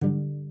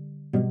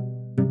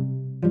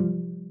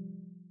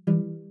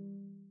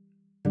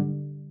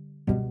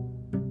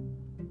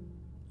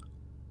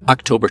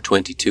October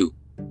 22.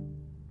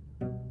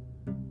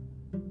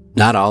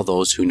 Not all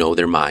those who know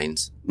their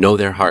minds know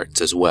their hearts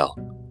as well,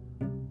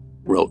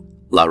 wrote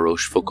La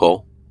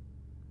Rochefoucauld.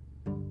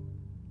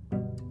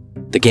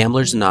 The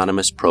Gamblers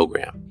Anonymous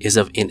program is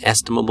of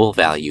inestimable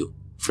value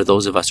for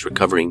those of us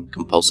recovering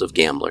compulsive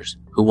gamblers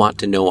who want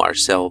to know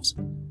ourselves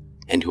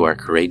and who are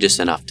courageous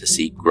enough to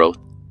seek growth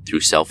through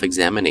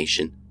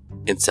self-examination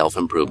and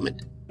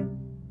self-improvement.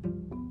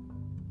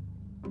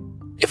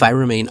 If I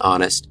remain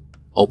honest,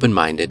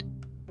 open-minded,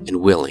 and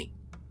willing,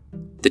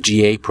 the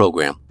GA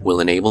program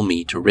will enable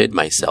me to rid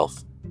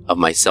myself of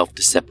my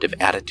self-deceptive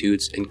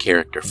attitudes and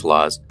character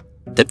flaws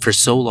that for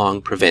so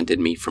long prevented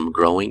me from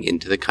growing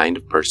into the kind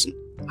of person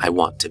I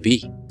want to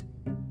be.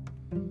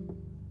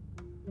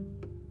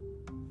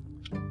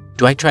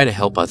 Do I try to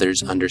help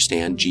others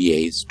understand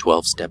GA's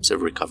 12 steps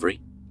of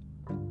recovery?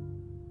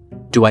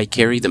 Do I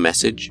carry the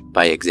message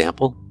by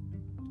example?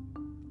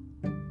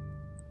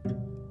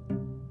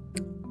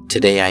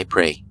 Today I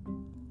pray.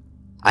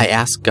 I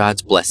ask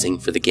God's blessing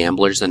for the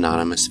Gamblers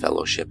Anonymous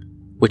Fellowship,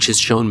 which has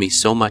shown me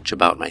so much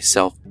about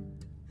myself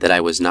that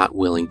I was not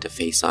willing to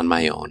face on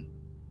my own.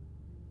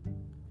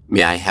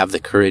 May I have the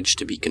courage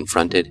to be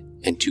confronted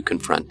and to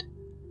confront,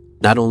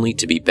 not only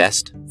to be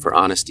best for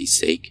honesty's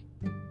sake,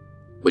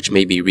 which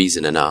may be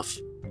reason enough,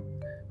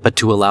 but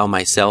to allow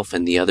myself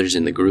and the others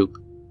in the group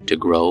to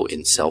grow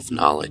in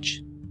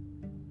self-knowledge.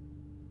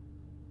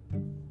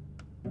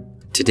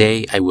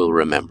 Today I will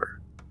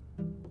remember.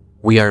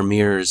 We are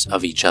mirrors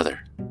of each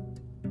other.